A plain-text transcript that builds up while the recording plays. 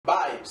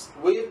times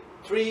with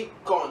 3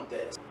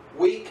 contests.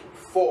 Week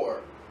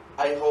 4.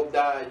 I hope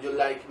that you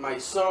like my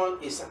song.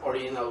 It's an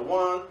original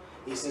one.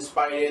 It's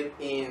inspired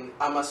in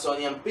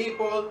Amazonian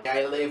people.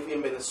 I live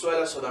in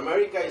Venezuela, South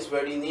America. It's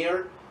very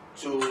near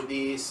to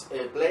this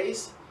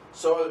place.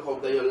 So I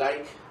hope that you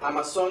like.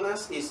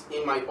 Amazonas is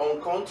in my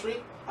own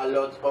country. A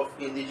lot of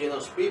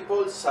indigenous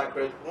people,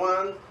 sacred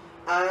one.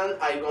 And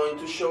I'm going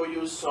to show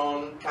you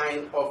some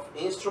kind of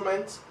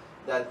instruments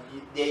that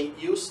they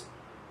use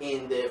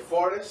in the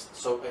forest,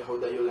 so I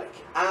hope that you like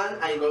it.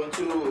 And I'm going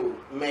to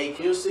make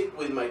music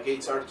with my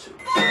guitar too.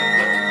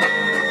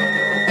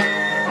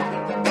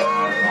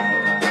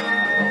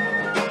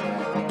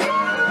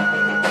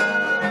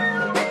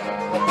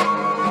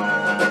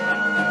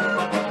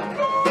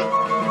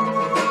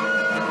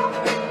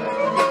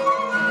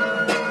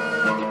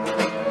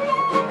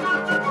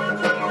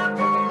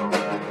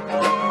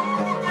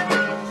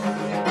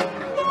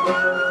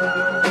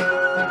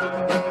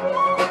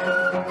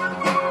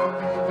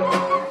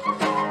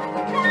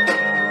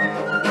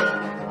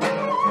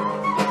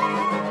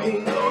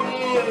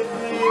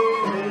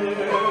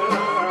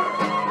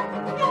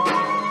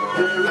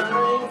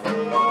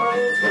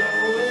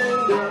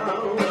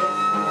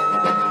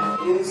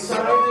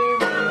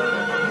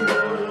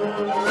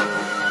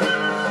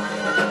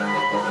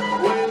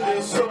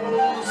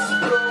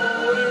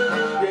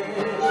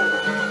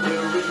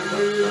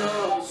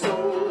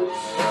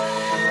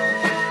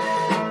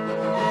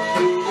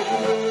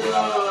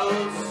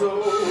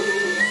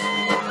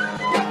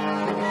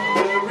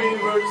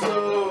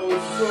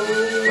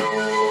 So